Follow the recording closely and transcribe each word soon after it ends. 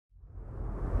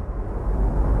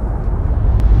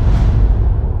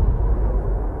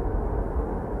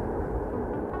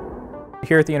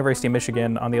here at the University of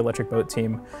Michigan on the electric boat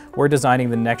team, we're designing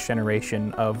the next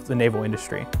generation of the naval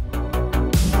industry.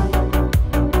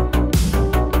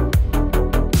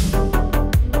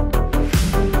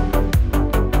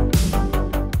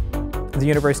 The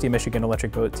University of Michigan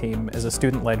Electric Boat Team is a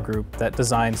student-led group that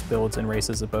designs, builds, and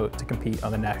races a boat to compete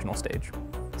on the national stage.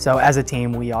 So as a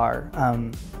team, we are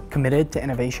committed to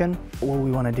innovation. What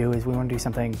we want to do is we want to do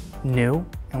something new,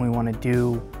 and we want to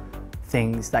do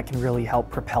things that can really help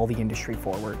propel the industry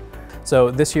forward.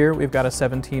 So this year we've got a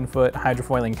 17-foot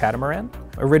hydrofoiling catamaran.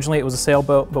 Originally it was a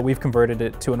sailboat, but we've converted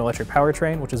it to an electric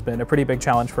powertrain, which has been a pretty big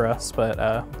challenge for us, but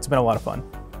it's been a lot of fun.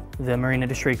 The marine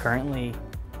industry currently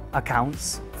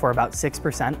accounts for about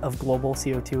 6% of global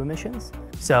CO2 emissions.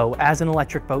 So as an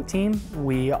electric boat team,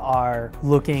 we are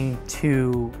looking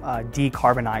to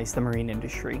decarbonize the marine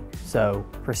industry. So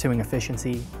pursuing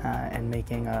efficiency and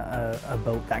making a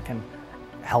boat that can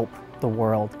help the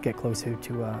world get closer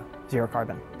to zero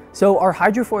carbon. So our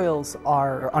hydrofoils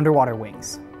are underwater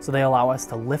wings. So they allow us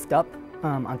to lift up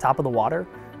on top of the water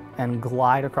and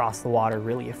glide across the water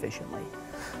really efficiently.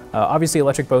 Obviously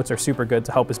electric boats are super good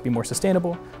to help us be more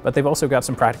sustainable, but they've also got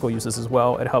some practical uses as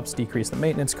well. It helps decrease the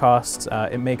maintenance costs.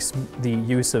 It makes the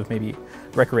use of maybe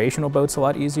recreational boats a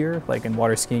lot easier. Like in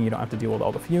water skiing, you don't have to deal with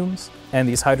all the fumes. And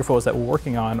these hydrofoils that we're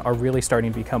working on are really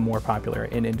starting to become more popular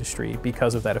in industry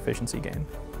because of that efficiency gain.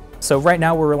 So right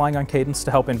now we're relying on Cadence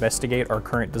to help investigate our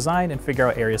current design and figure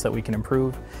out areas that we can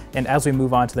improve. And as we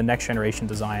move on to the next generation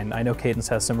design, I know Cadence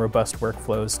has some robust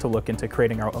workflows to look into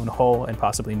creating our own hull and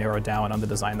possibly narrow down on the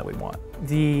design that we want.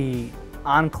 The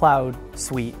on-cloud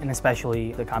suite, and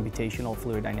especially the computational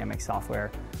fluid dynamics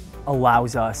software,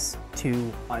 allows us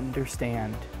to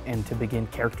understand and to begin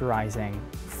characterizing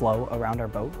flow around our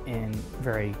boat in a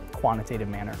very quantitative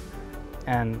manner.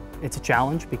 And it's a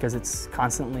challenge because it's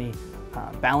constantly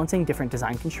balancing different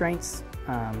design constraints.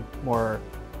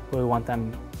 We want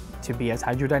them to be as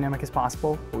hydrodynamic as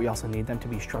possible, but we also need them to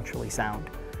be structurally sound.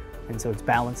 And so it's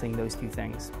balancing those two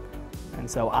things.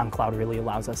 And so on-cloud really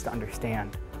allows us to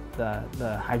understand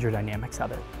the hydrodynamics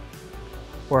of it.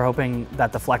 We're hoping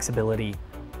that the flexibility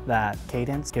that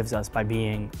Cadence gives us by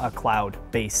being a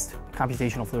cloud-based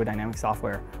computational fluid dynamics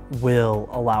software will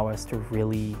allow us to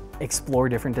really explore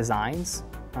different designs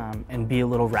and be a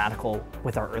little radical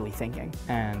with our early thinking.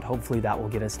 And hopefully that will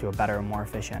get us to a better, more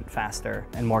efficient, faster,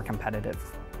 and more competitive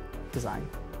design.